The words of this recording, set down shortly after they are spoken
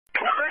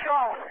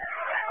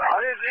I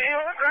didn't see you.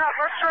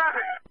 What's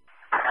traffic?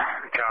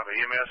 Copy.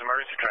 EMS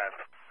emergency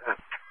traffic.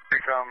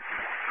 Here come.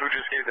 Who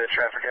just gave that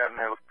traffic out in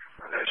there?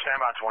 Stand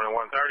by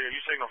 2130. Are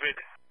you signal 50?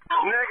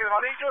 Negative. I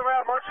need you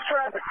around emergency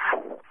traffic.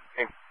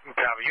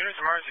 Copy. Units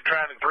emergency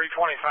traffic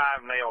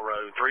 325 Nail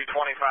Road.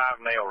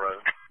 325 Nail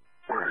Road.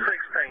 16,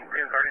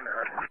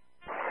 1039.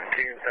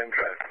 Team same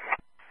traffic.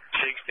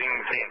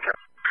 1610.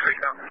 Here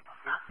come.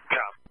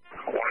 Copy.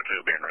 1 or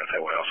 2 being right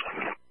that way also.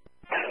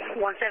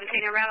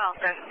 117 around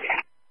also.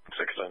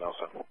 16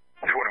 also.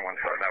 21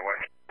 starting that way.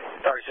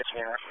 36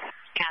 minutes.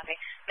 Copy.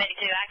 Medic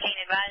 2, I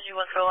can't advise you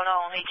what's going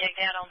on. He checked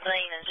out on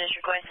scene and is just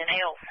requesting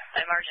help.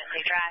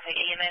 Emergency traffic,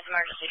 EMS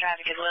emergency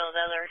traffic, as well as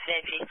other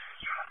deputies.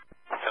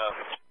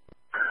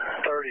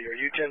 30, are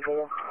you 10-4? 30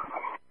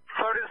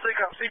 to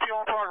CCOM,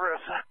 CPR in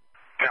progress.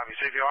 Copy.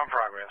 CPR in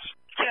progress.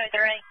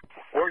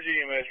 203. Where's your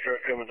EMS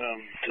truck coming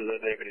to the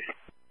deputy?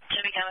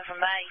 Should be coming from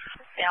base.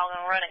 Y'all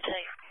gonna run it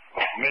too.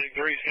 Medic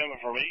 3 is coming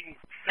from Eden.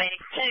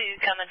 Medic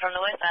 2 coming from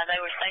the west side. They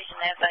were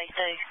stationed at base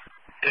 2.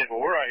 Yeah,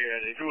 but we're right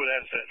here. If you would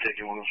have that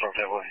ticket, we're going to start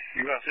that way.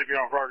 You got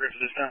CPR in progress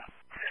at this time?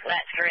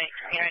 That's correct.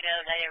 You're ready to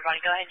update everybody.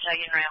 Go ahead and show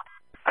you en route.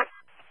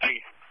 Hey.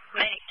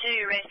 Medic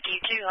 2, rescue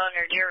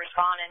 200. You're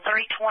responding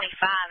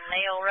 325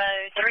 Nail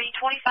Road.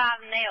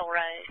 325 Nail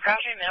Road.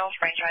 Crossing Middle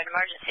Springs Road.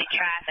 Emergency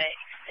traffic.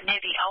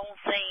 Deputy on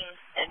scene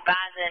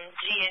advising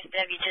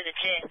GSW to the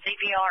chest.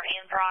 CPR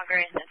in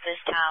progress at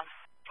this time.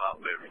 I'll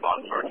be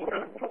responding first.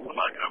 What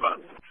am I going about?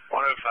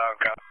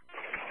 105, copy.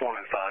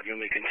 105, you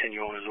want me to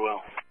continue on as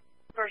well?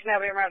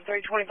 Personnel being around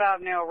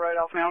 325 Nail Road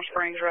off Mineral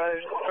Springs Road.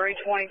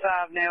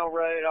 325 Nail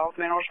Road off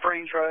Mineral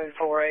Springs Road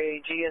for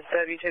a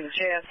GSW to the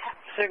chest.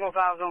 Signal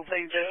 5 is on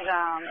scene at this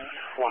time.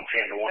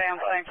 110 to 1. Sam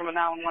saying from a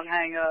 911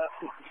 hang up.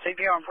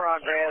 CPR in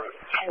progress.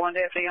 1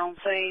 deputy on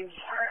scene.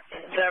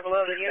 Several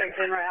other units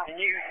en route. Can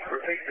you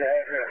repeat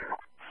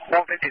that?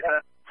 157.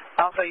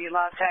 Also, you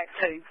live TAC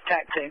 2.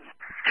 TAC 2.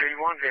 Chief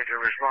 150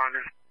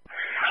 responding.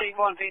 Chief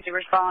 150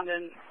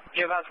 responding.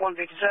 Gearbox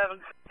 157.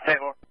 Hey,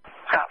 more.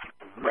 Copy.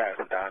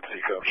 Madison 9,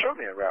 CCOM. Show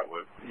me a route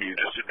with you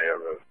just in there,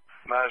 road.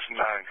 Madison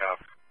 9,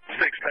 copy.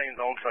 16's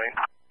on scene.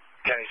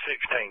 County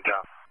 16,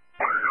 copy.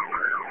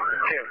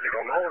 10,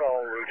 CCOM. Hold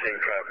all routine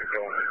traffic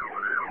going to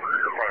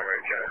the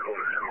primary channel,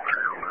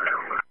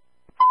 please.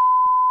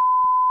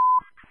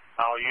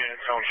 All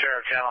units on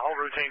Sheriff Channel, hold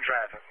routine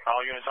traffic.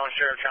 All units on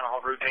Sheriff Channel,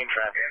 hold routine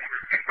traffic.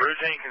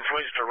 Routine can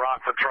switch to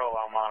rock patrol.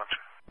 I'll monitor.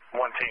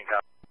 110,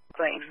 copy.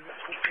 Scene.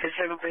 It's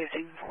signal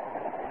 50.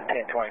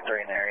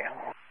 1023 in the area.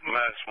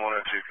 Madison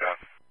 102,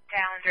 copy.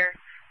 Challenger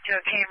to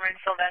a Cameron,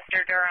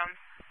 Sylvester, Durham,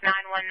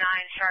 919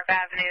 Sharp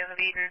Avenue of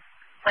Eden.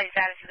 Plate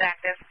status is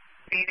active.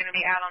 Are you going to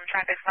be out on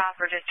traffic stop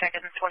or just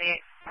checking the 28?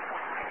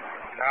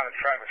 Not a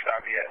traffic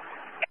stop yet.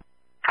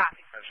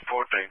 Copy. That's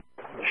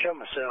 14. Show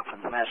myself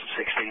and Madison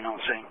 16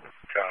 on scene.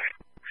 Copy.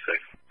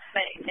 6.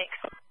 Medic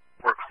 6.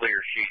 We're clear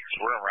sheets.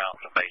 We're en route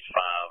to base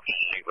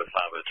 5. Meet with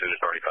 502 to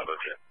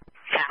 3502.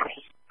 Copy.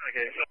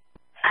 Okay.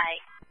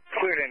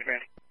 8. Cleared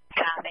independent.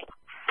 Copy.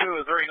 2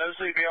 or 3, no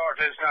CPR at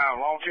this time.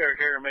 Long chair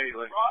carry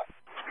immediately.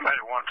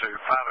 Medic 1-2,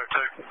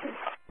 502.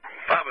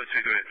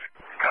 502, good.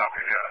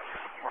 Copy, guys.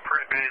 We're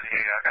pretty busy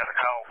here. I got a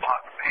call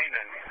in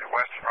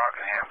Western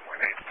Rockingham we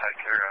need to take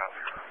care of.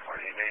 Or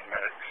do you need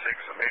Medic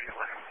 6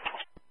 immediately?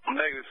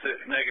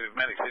 Negative.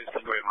 Medic 6,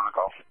 go ahead and run a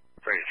call.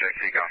 Ready to check,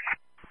 you go.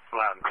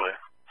 Loud and clear.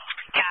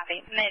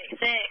 Copy. Medic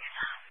 6.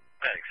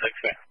 Medic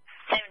 6, man.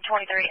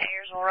 723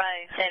 Ayersville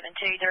Road,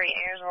 723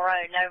 Ayersville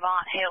Road,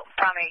 Novant Hill,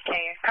 primary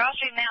care. Cross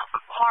Street, Mount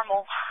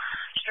Carmel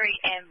Street,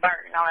 and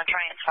Burton on a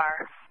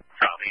transfer.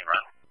 Copy,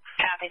 right.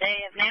 Copy.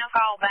 They have now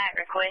called back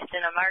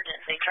requesting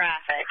emergency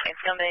traffic.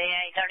 It's going to be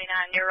a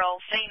 39-year-old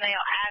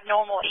female,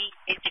 abnormal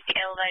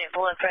elevated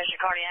blood pressure,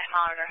 cardiac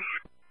monitor.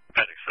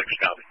 Medic 6,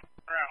 copy.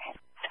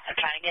 I'm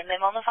trying to get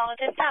them on the phone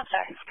at this time,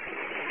 sir.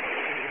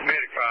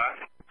 Medic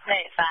 5.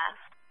 Medic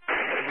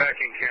 5. Back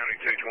in County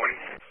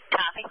 220.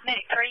 Copy.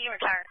 Medic 3, you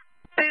return.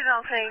 Who's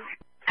on scene?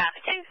 Copy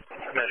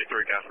 2. Medic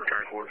 3, copy,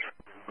 return quarters.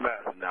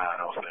 Madison 9,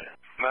 on scene.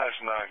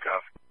 Madison 9,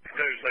 copy.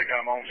 2, they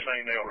come on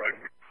scene, Nail Road.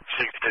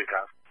 62,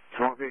 copy.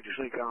 150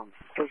 CCOM.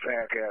 Push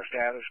aircraft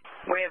status.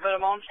 We have put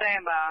them on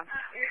standby.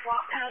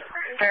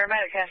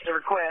 Paramedic has to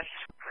request.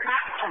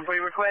 If we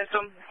request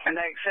them and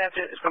they accept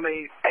it, it's going to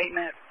be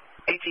 8-minute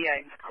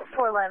ETA.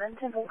 411,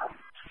 10 4. 4,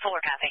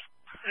 copy.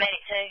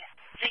 Medic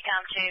 2.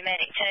 CCOM 2,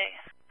 Medic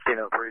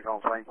 2. 1003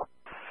 on scene.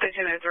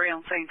 1503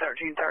 on scene,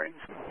 1330.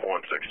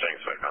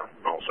 116, CCOM,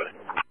 on scene.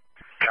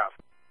 Copy.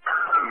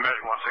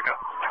 Medic 1, CCOM.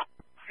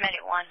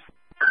 Medic 1.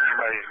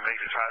 Anybody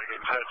need to try to get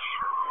in touch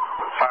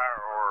with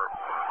fire or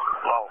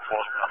law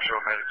enforcement? I'm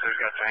sure Medic 2's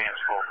got their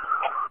hands full.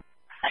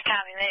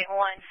 Copy, Medic 1.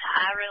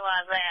 I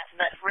realize that,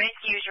 but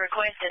rescues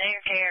requested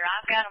air care.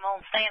 I've got them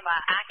on standby.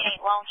 I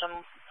can't launch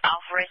them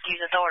off Rescues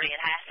Authority.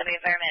 It has to be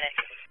a paramedic.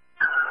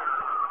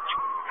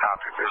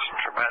 Copy. If it's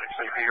traumatic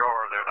CPR,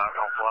 they're not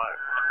going to fly.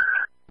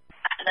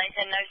 They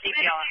said no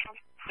CPR.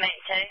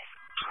 Medic 2.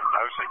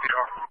 No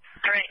CPR?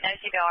 Correct, no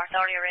CPR.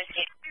 Authority of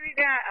rescue. We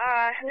got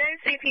no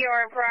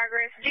CPR in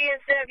progress.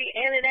 GSW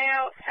in and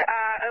out.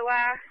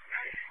 OI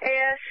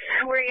Yes,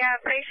 we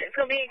got a patient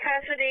going to be in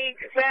custody.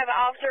 We have an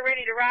officer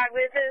ready to ride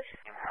with us.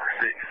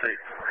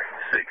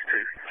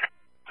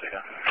 6662. Yeah.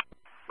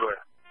 Go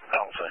ahead.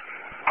 I don't say.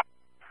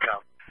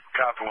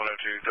 Copy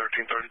 102,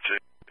 1332.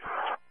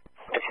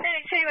 32,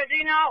 I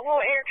do not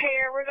want air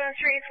care. We're going to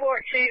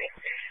transport to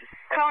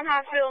Collin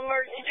Hospital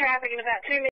Emergency Traffic in about 2 minutes.